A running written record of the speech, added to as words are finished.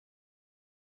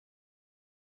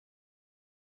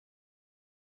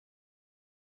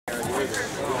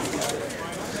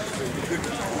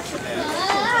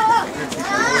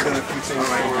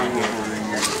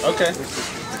Okay.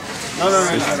 No.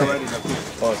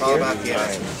 It's all about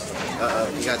pianos.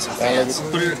 You got some fans.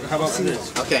 How about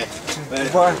this? Okay.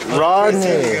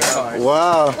 Rodney.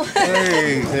 Wow.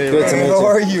 Hey. Good to meet you. How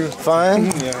are you? Fine.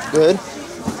 Yeah. Good.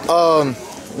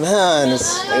 Man,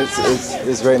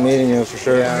 it's great meeting you for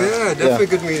sure. Yeah, definitely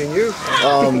good meeting you.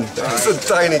 It's a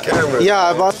tiny camera. Yeah,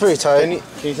 I bought pretty tight. Can you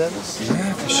take this?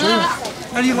 Yeah, for sure.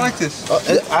 How do you like this?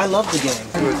 I love the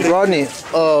game. Rodney,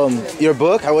 your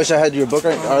book. I wish I had your book.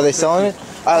 Are they selling it?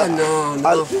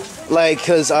 No.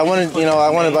 Cause I wanted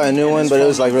to buy a new one, but it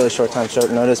was like really short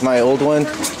notice. My old one,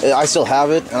 I still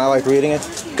have it, and I like reading it.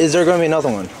 Is there going to be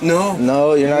another one? No.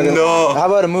 No, you're not gonna. No. How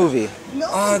about a movie?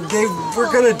 They were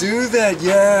gonna do that,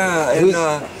 yeah, and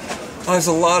there's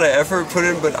a lot of effort put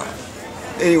in, but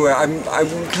anyway, I'm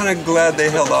kind of glad they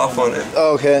held off on it.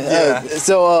 Okay. Yeah.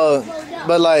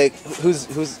 But like,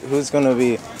 who's gonna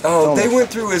be? Oh, they went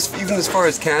through even as far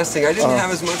as casting. I didn't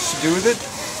have as much to do with it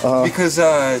because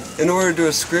in order to do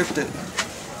a script,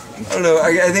 I don't know.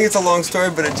 I think it's a long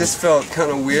story, but it just felt kind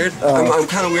of weird. I'm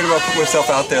kind of weird about putting myself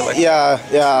out there. Like, yeah.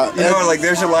 You know, like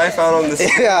there's your life out on the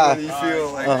street, Yeah. and you feel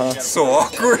like it's so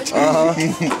awkward.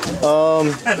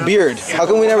 Beard. How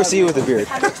come we never see you with a beard?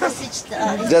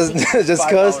 Just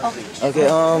cause? Okay.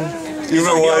 Even if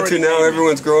I wanted to, now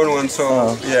everyone's growing one,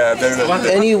 so yeah, better not.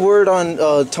 Any word on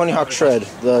Tony Hawk Shred,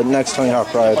 the next Tony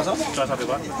Hawk ride?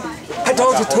 I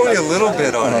talked to Tony a little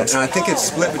bit on it, and I think it's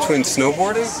split between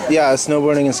snowboarding. Yeah,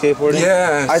 snowboarding and skateboarding.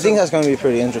 Yeah, I think that's going to be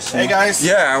pretty interesting. Hey guys.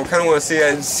 Yeah, I kind of want to see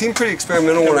it. It seemed pretty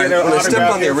experimental when I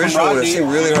stepped on the original one. It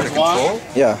seemed really hard to control.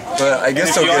 Yeah. But I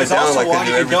guess they'll get it down like they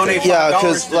do everything. Yeah,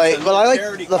 because but I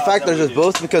like the fact that there's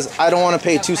both because I don't want to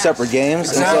pay 2 separate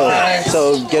games, and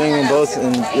so getting them both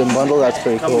in bundle, that's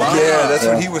pretty cool. Yeah, that's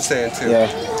what he was saying too. Yeah.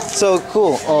 So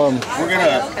cool. We're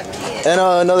gonna. And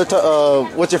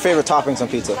what's your favorite toppings on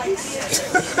pizza?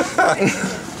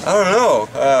 I don't know.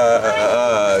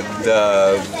 I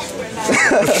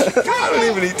don't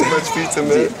even eat too much pizza,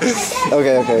 man.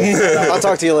 Okay. I'll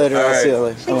talk to you later. I'll see you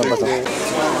later.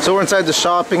 So we're inside the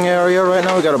shopping area right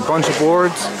now. We got a bunch of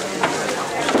boards.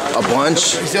 A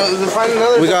bunch.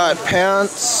 We got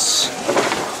pants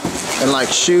and like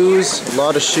shoes. A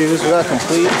lot of shoes. We got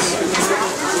completes.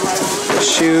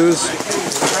 Shoes.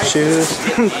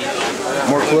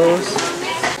 More clothes.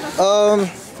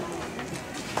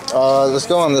 Let's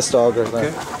go on this dog right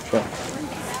there. Okay.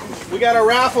 We got a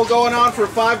raffle going on for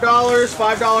 $5.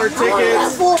 $5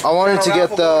 tickets. I wanted to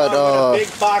get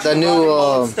that new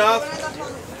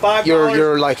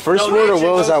your like first word, or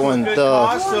what was that one?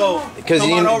 Because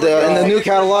in the new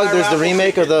catalog there's the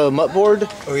remake of the Mutt board,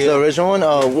 the original one.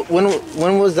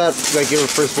 When was that like your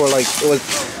first board? Like was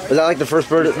that like the first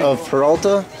board of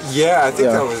Peralta? Yeah, I think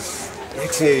that was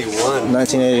 1981.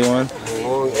 1981. A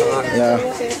long time. Yeah.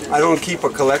 I don't keep a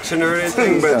collection or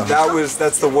anything, but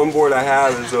that's the one board I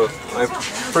have. I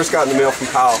first got in the mail from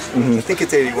Powell. I think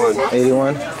it's 81.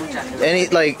 81.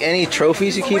 Any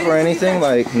trophies you keep or anything?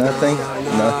 Like nothing?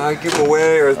 No, I give them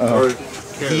away or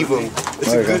heave them.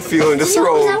 It's a good feeling to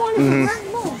throw them.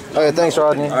 Okay, thanks,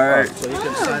 Rodney. All right.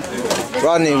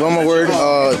 Rodney, one more word.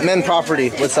 Men Property.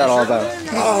 What's that all about?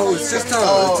 Oh, it's just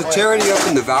it's a charity up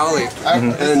in the valley,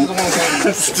 and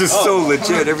it's just so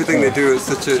legit. Everything they do is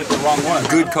such a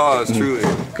good cause, truly.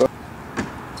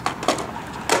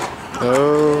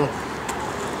 Oh.